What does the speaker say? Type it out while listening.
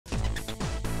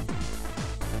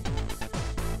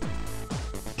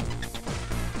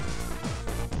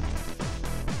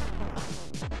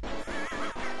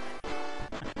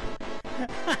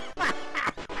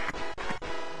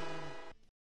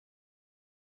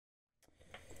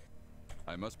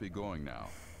I must be going now.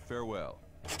 Farewell.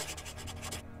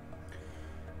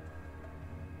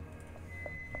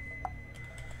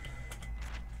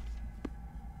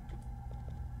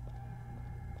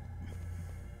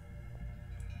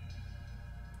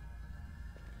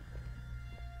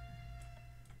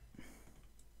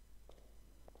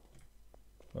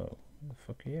 Whoa, who the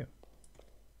fuck are you?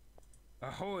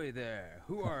 Ahoy there!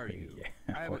 Who are you?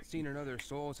 Yeah, I haven't seen another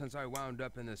soul since I wound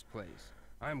up in this place.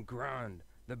 I'm Grand,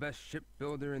 the best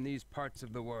shipbuilder in these parts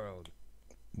of the world.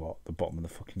 What, the bottom of the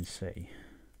fucking sea?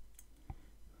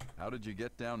 How did you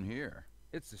get down here?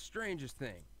 It's the strangest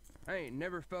thing. I ain't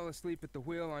never fell asleep at the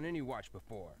wheel on any watch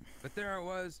before. But there I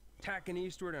was, tacking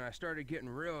eastward, and I started getting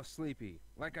real sleepy,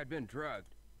 like I'd been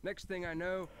drugged. Next thing I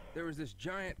know, there was this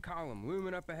giant column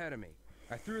looming up ahead of me.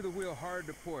 I threw the wheel hard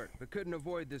to port, but couldn't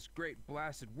avoid this great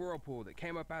blasted whirlpool that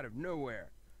came up out of nowhere.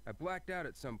 I blacked out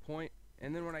at some point,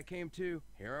 and then when I came to,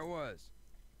 here I was.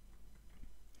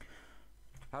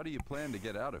 How do you plan to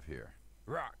get out of here?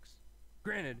 Rocks.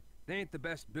 Granted, they ain't the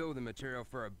best building material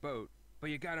for a boat, but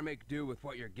you gotta make do with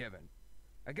what you're given.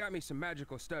 I got me some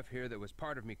magical stuff here that was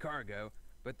part of me cargo,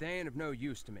 but they ain't of no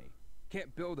use to me.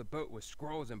 Can't build a boat with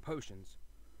scrolls and potions.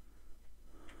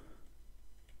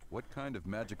 What kind of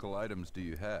magical items do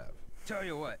you have? Tell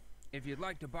you what, if you'd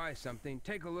like to buy something,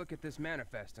 take a look at this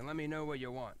manifest and let me know what you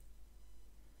want.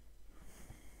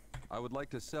 I would like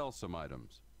to sell some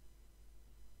items.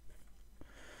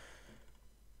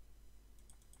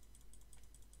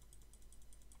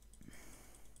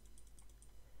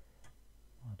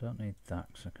 I don't need that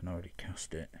because I can already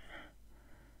cast it.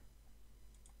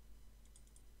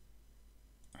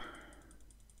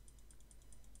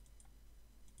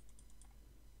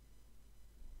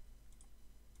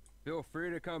 Feel free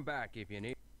to come back if you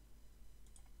need.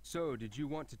 So, did you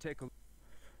want to take a...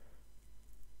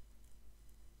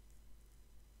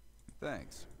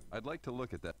 Thanks. I'd like to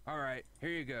look at that. Alright, here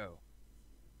you go.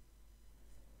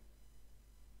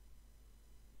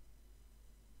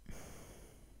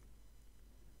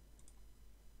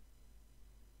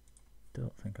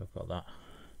 Don't think I've got that.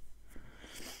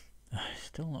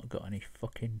 Still not got any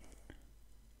fucking...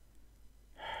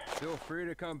 Feel free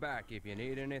to come back if you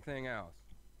need anything else.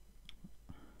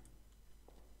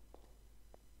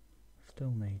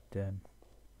 Still need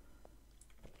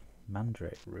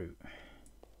mandrake root.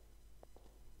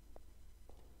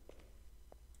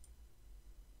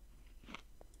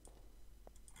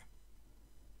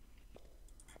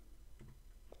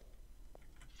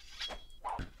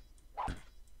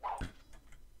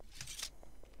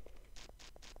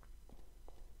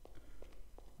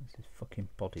 Where's his fucking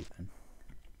body then?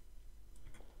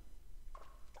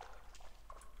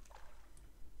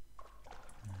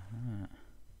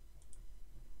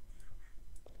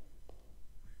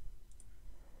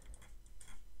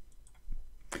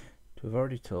 We've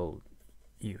already told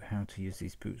you how to use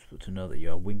these boots, but to know that you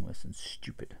are wingless and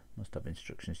stupid, must have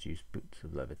instructions to use boots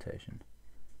of levitation.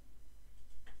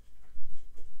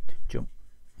 To jump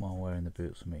while wearing the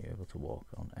boots will make you able to walk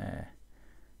on air,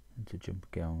 and to jump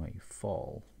again will make you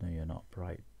fall. No, you're not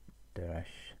bright,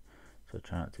 Deresh, so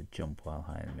try not to jump while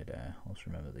high in mid-air. Also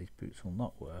remember these boots will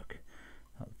not work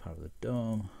at the part of the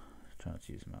dome, so try not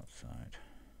to use them outside.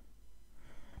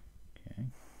 Okay.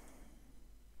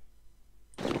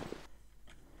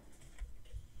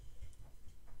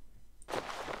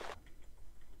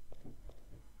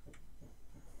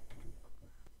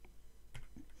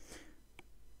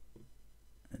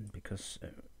 Because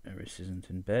Eris isn't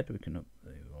in bed, we can up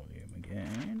the volume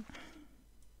again.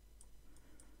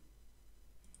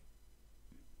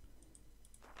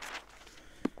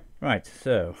 Right,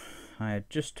 so I had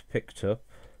just picked up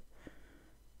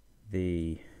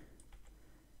the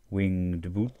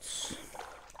winged boots,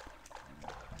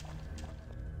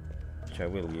 which I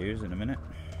will use in a minute.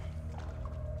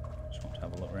 Just want to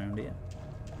have a look around here.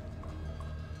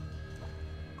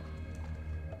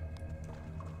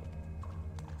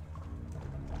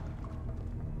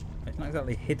 It's not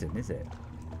exactly hidden, is it?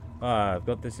 Ah, I've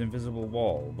got this invisible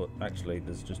wall, but actually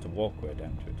there's just a walkway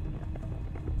down to it.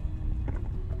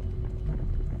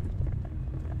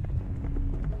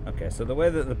 Okay, so the way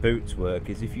that the boots work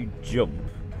is if you jump,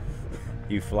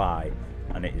 you fly,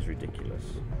 and it is ridiculous.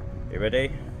 You ready?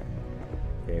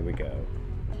 Here we go.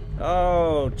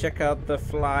 Oh, check out the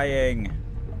flying!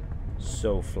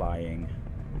 So flying.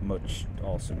 Much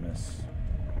awesomeness.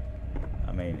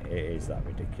 I mean, it is that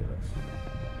ridiculous.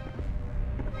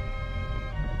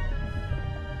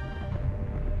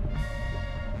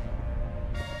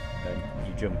 Then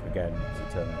you jump again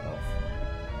to turn it off.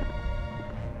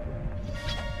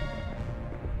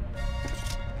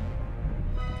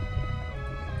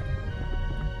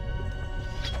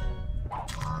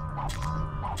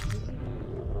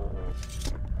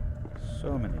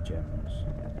 So many gems.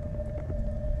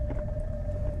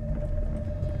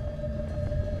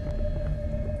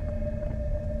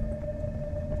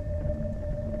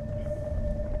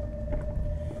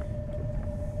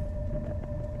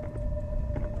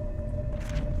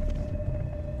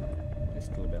 It's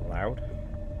still a bit loud.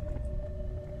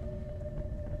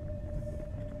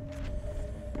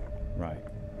 Right.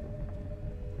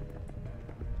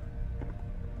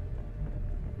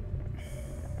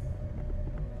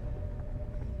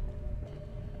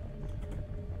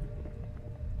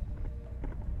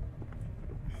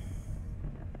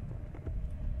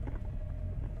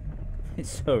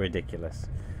 It's so ridiculous.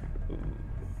 Ooh.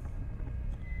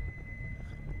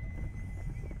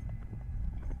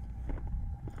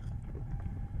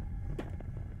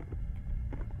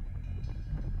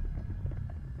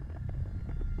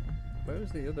 Where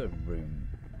was the other room?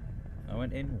 I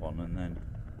went in one and then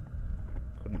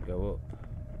couldn't go up.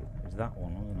 It was that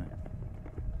one, wasn't it?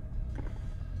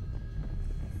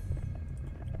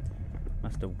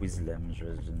 Master Wislem's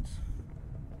residence.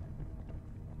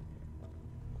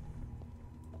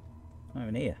 Not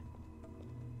even here.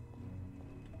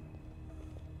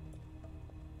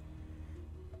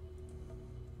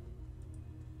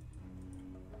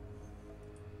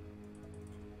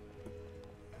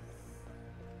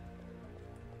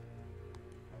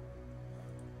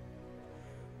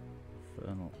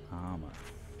 Infernal armor.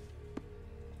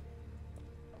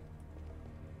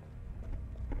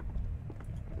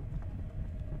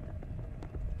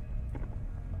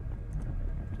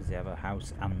 Does he have a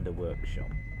house and a workshop?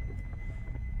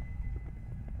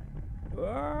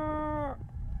 Ah!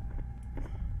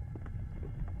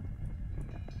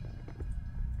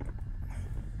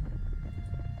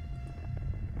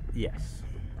 Yes.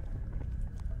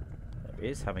 There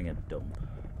is having a dump.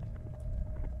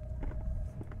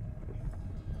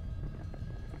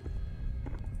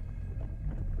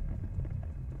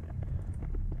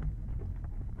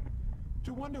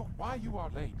 To wonder why you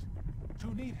are late.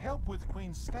 To need help with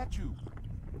Queen's statue.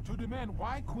 To demand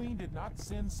why Queen did not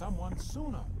send someone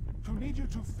sooner. To need you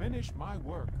to finish my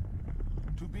work.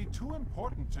 To be too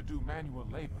important to do manual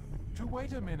labor. To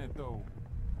wait a minute though.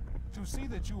 To see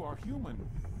that you are human.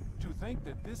 To think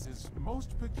that this is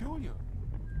most peculiar.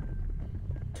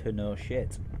 To know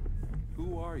shit.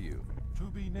 Who are you? To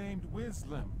be named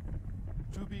Wislem.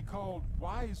 To be called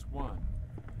Wise One.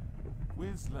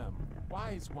 Wislem,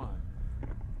 Wise One.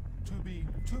 To be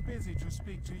too busy to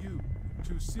speak to you.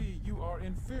 To see you are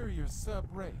inferior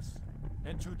sub-race.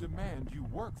 And to demand you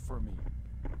work for me.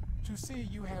 To see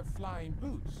you have flying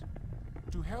boots.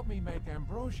 To help me make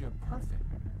Ambrosia perfect.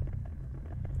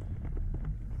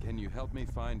 Can you help me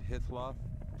find Hithloth?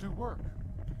 To work.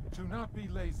 To not be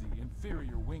lazy,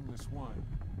 inferior wingless one.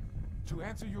 To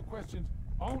answer your questions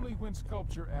only when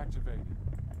sculpture activated.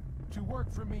 To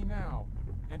work for me now,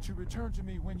 and to return to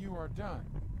me when you are done.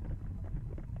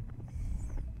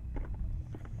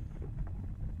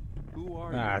 Who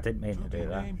are you? Ah, I didn't mean to do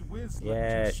that.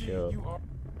 Yeah, sure.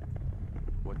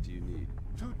 What do you need?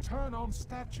 To turn on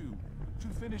statue. To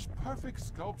finish perfect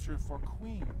sculpture for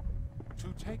Queen.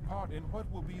 To take part in what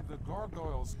will be the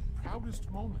Gargoyles' proudest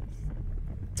moment.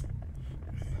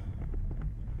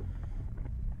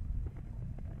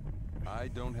 I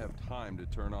don't have time to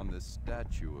turn on this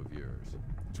statue of yours.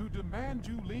 To demand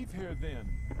you leave here then.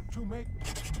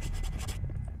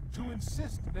 To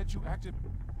insist that you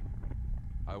activate.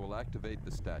 I will activate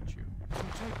the statue. To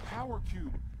take Power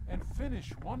Cube and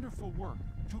finish wonderful work.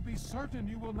 To be certain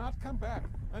you will not come back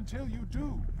until you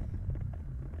do.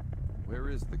 Where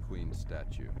is the Queen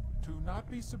statue? To not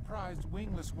be surprised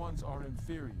wingless ones are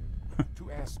inferior.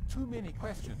 To ask too many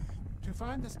questions. To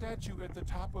find the statue at the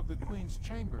top of the Queen's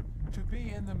chamber. To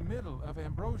be in the middle of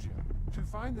Ambrosia. To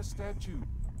find the statue.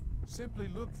 Simply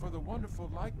look for the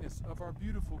wonderful likeness of our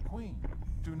beautiful Queen.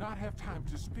 Do not have time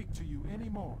to speak to you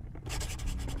anymore.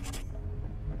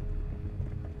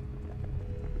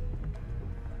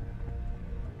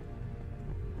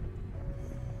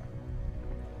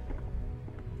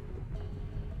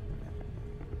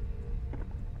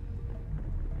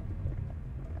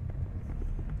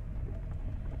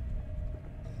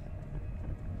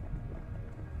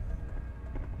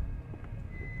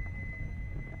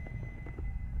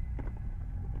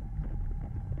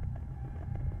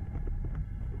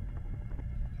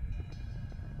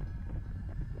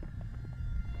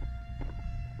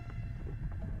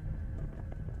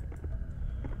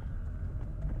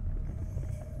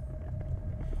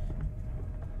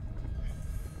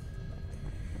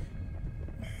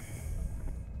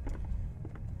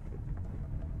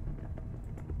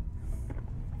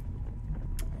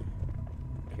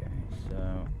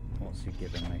 What's he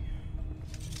giving me?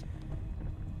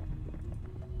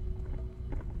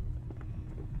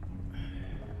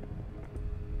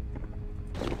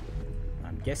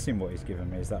 guessing what he's given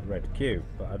me is that red cube,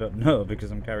 but I don't know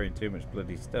because I'm carrying too much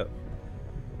bloody stuff.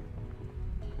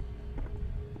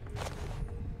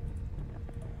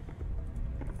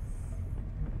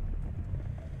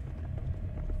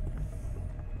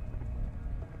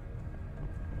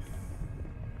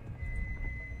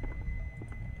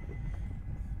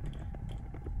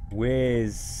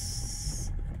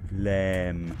 Wisdom.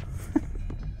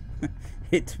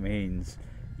 It means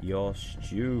you're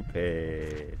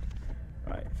stupid.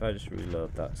 Right, if I just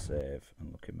reload that save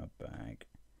and look in my bag.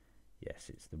 Yes,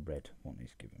 it's the red one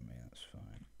he's given me, that's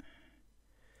fine.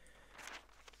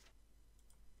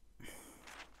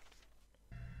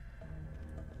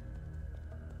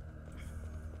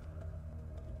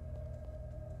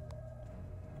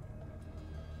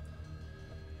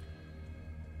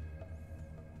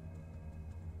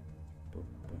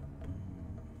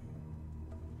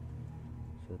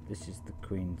 So this is the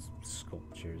Queen's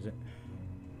sculpture, is it?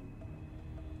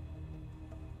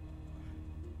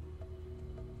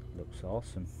 Looks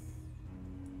awesome.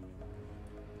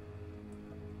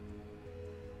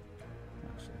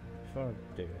 Actually, before I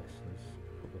do this, there's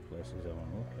a couple of places I want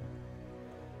to look at.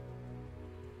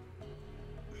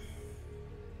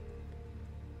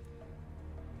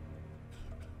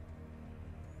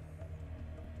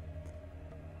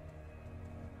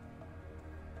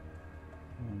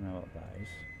 I don't know what that is.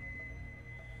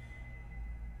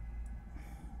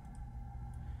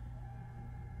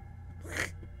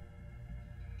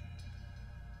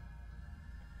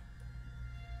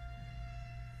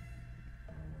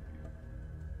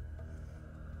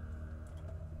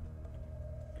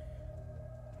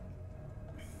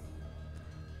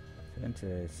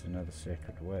 Enter is another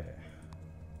sacred way.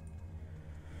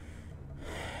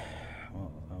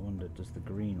 Well, I wonder, does the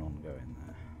green one go in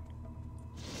there?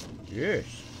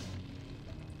 Yes!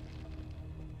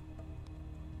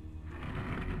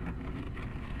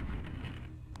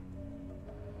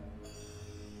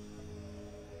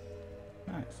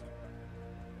 Nice.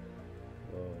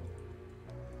 Whoa.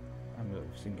 Amulet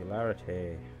of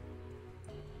Singularity.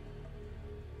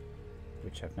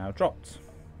 Which I've now dropped.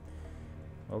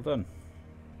 Well done.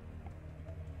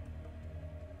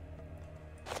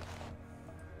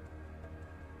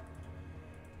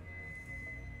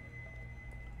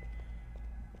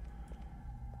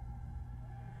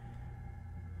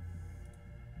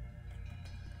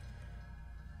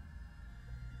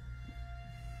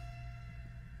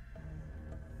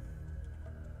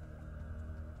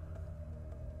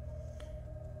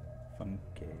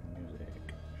 Funky music.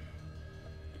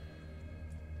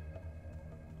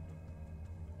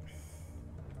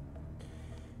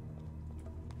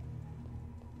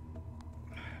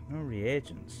 No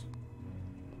reagents.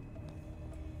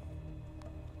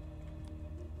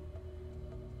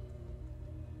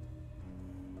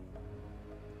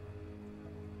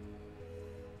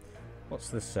 What's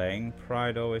the saying?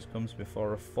 Pride always comes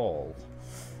before a fall.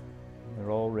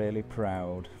 They're all really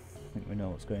proud. I think we know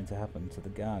what's going to happen to the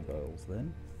Gargoyles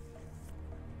then.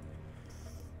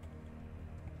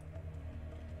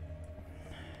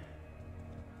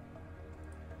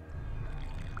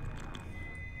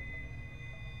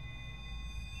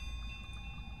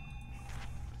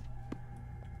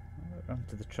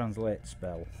 To the translate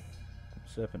spell.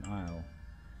 Serpent Isle.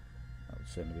 That would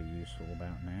certainly be useful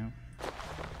about now.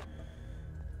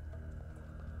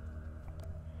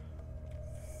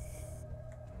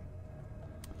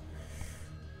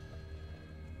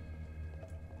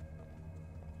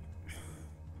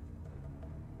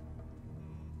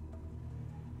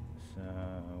 So,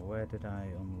 where did I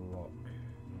unlock?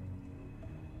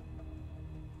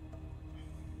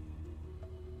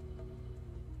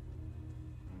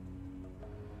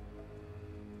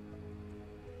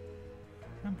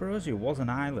 Ambrosia was an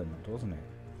island, wasn't it?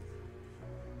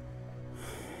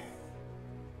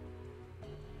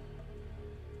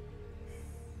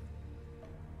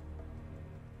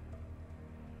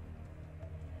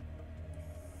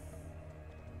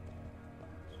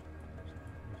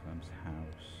 Islam's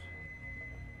house.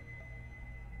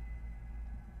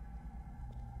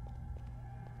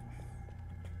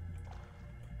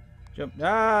 Jump!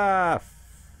 Ah!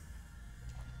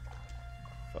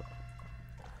 Fuck.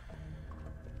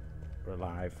 We're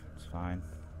alive. It's fine.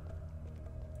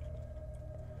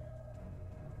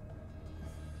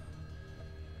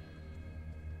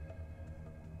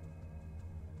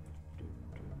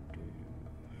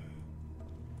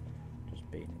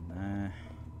 Just being in there.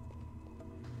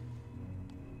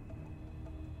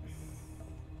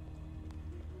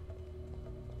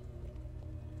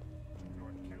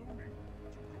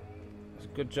 It's a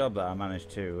good job that I managed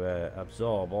to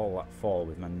absorb all that fall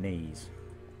with my knees.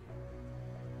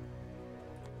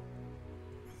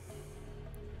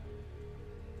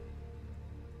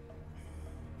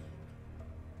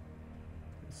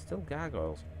 Still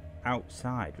gargoyles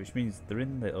outside, which means they're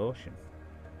in the ocean.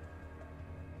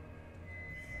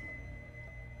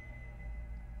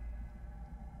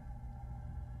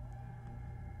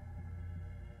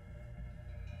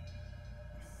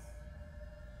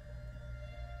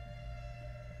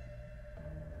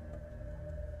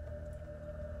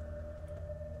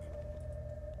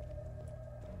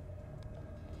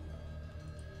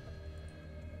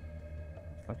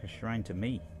 It's like a shrine to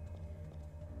me.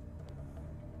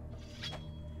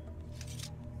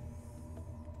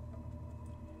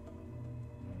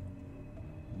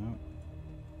 No.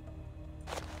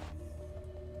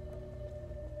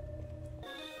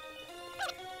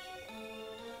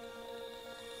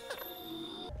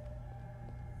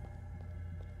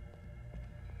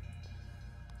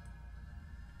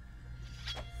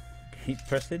 Keep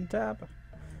pressing tab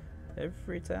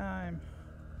every time.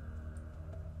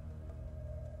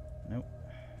 Nope.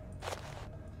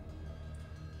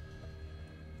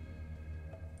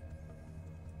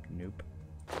 Nope.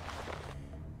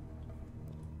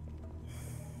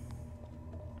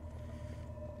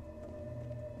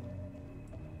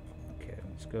 Okay,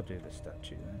 let's go do the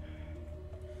statue then.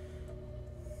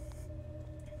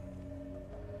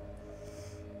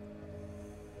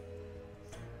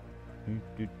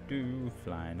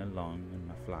 Flying along in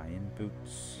my flying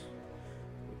boots,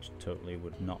 which totally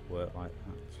would not work like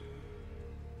that.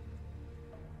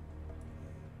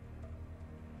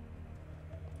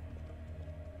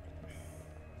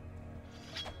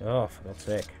 Oh, for God's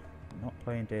sake. I'm not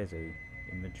playing Daisy.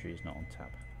 Inventory is not on tab.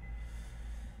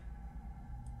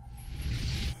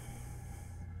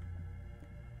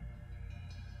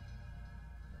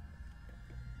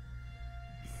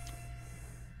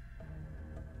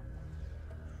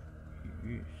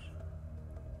 Yes.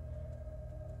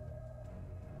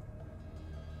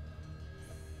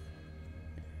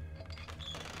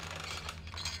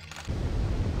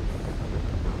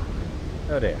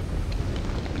 Oh dear.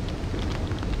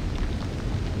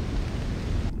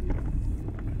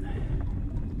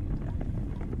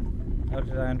 How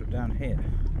did I end up down here?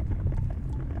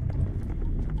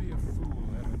 To be a fool,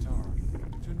 Avatar.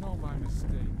 To know my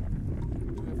mistake.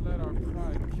 To have let our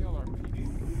pride kill our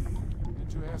people. And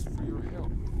to ask for your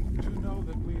help. To know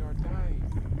that we are dying.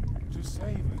 To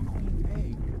save the queen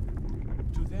egg.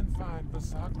 To then find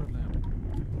Basagralem,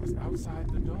 who is outside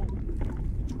the dome.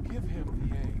 And to give him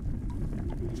the egg.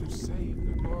 To save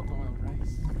the gargoyle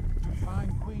race. To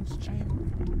find Queen's chamber.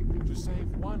 To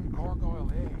save one gargoyle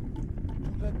egg.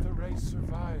 To let the race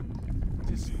survive,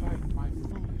 despite my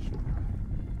foolish pride.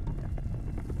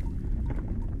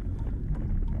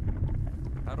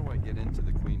 How do I get into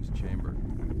the Queen's chamber?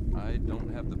 I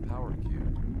don't have the power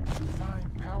cube. To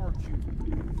find power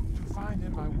cube. To find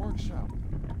in my workshop.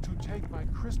 To take my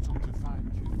crystal to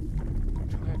find cube.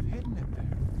 To have hidden it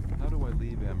there. How do I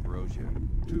leave Ambrosia?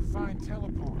 To find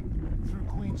teleport through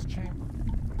Queen's chamber.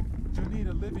 To need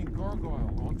a living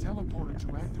gargoyle on teleporter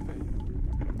to activate.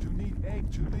 To need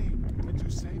egg to lead and to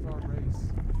save our race.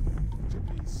 To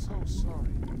be so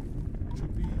sorry. To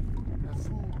be a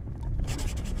fool.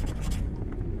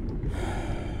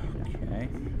 Okay.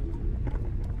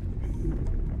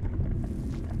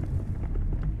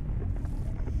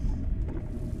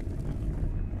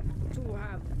 To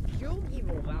have killed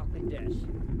evil Valkadesh,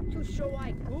 to show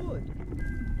I could.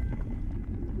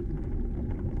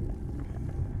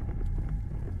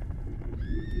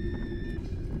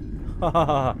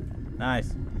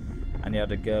 Nice. And you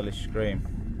had a girlish scream.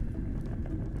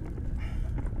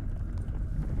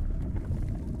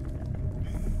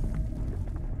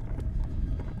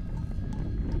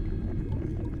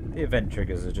 The event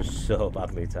triggers are just so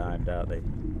badly timed, aren't they?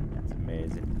 It's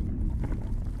amazing.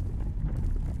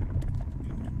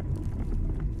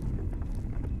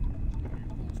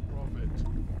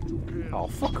 Oh,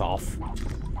 fuck off.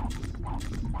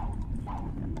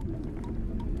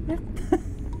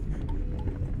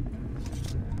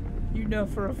 You know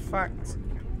for a fact.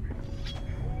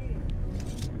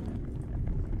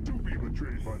 To be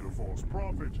betrayed by the false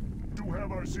prophet. To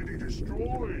have our city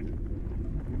destroyed.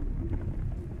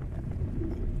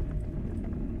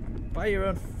 By your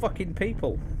own fucking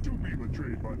people. To be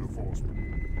betrayed by the false.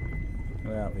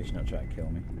 Well, at least not try to kill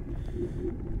me.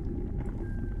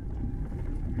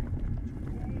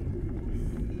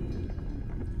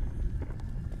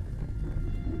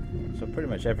 So pretty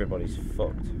much everybody's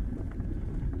fucked.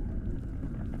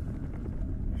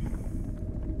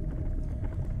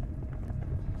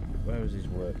 Where was his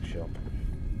workshop?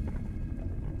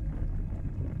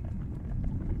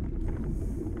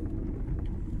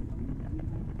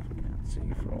 See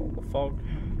for all the fog.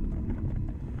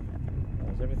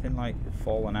 There's Is everything like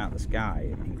fallen out of the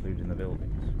sky, including the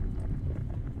buildings?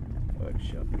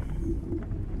 Workshop.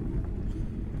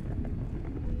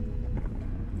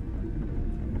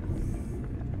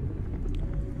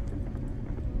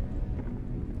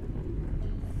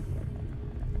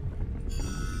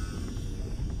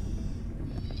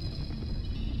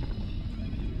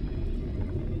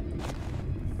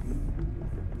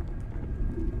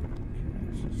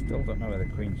 Still don't know where the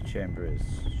Queen's chamber is.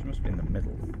 She must be in the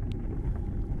middle.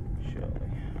 Surely.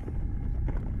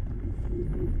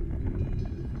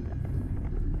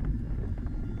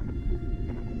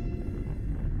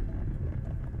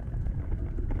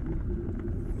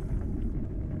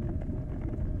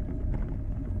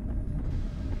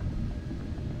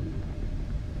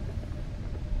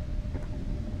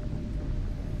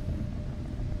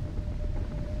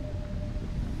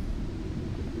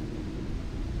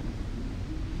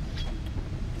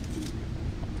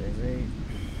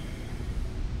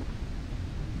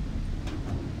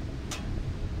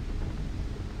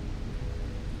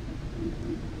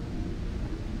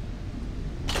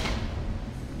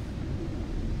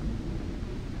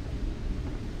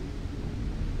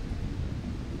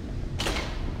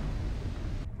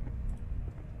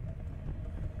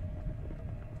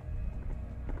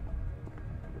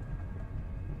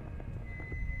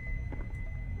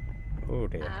 Oh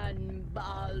dear. And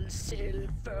ball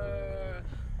silver,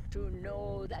 to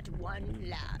know that one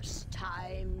last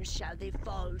time shall the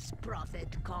false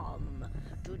prophet come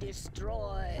to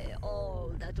destroy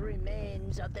all that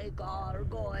remains of the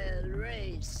Gargoyle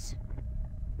race.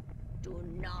 Do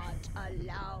not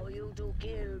allow you to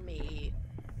kill me.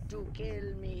 To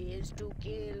kill me is to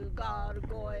kill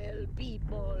Gargoyle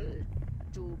people.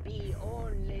 To be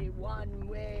only one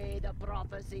way the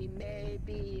prophecy may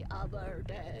be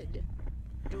averted.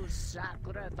 To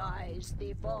sacrifice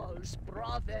the false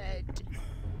prophet.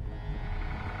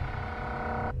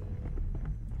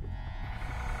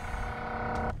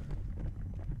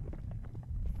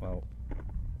 Well.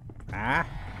 Ah!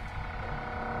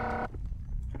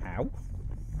 Ow.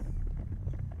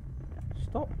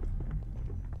 Stop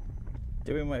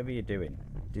doing whatever you're doing.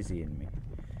 Dizzying me.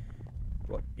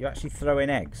 What? You're actually throwing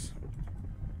eggs?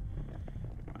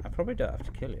 I probably don't have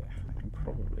to kill you. I can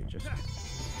probably just...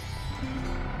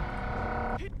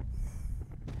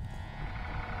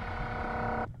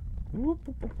 Whoop,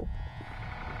 whoop, whoop, whoop.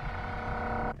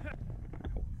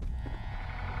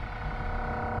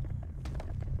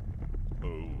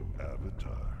 Oh,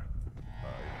 Avatar, I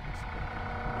expected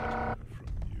better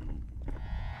from you.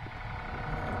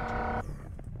 Avatar,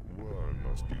 war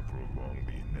must be prolonged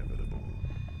the inevitable.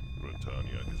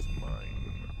 Britannia is mine.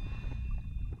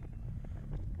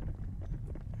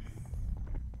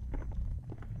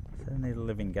 So they need a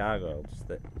living gargoyle. Does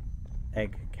the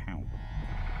egg count?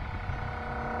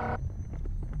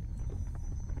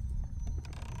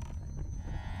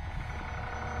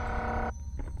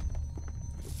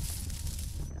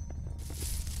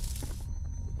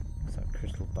 Is that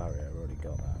crystal barrier? I've already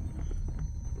got that.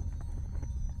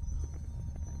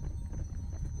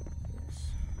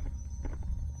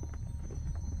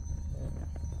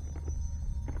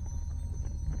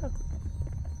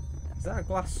 Is that a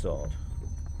glass sword?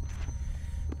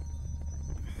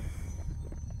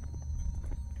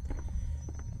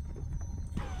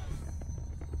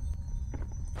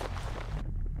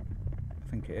 I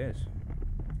think it is.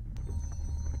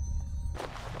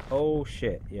 Oh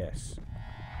shit, yes.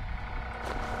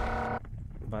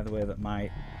 By the way that my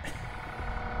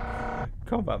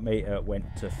combat meter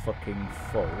went to fucking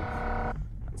full,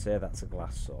 I'd say that's a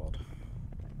glass sword.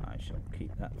 I shall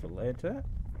keep that for later.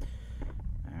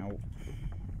 Ow.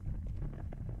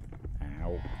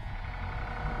 Ow.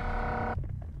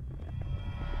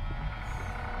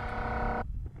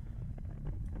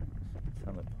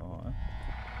 Teleporter.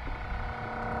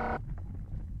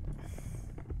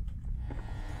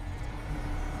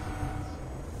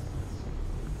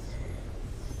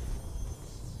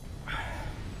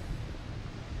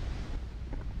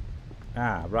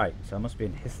 Ah, right, so I must be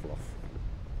in Hislop.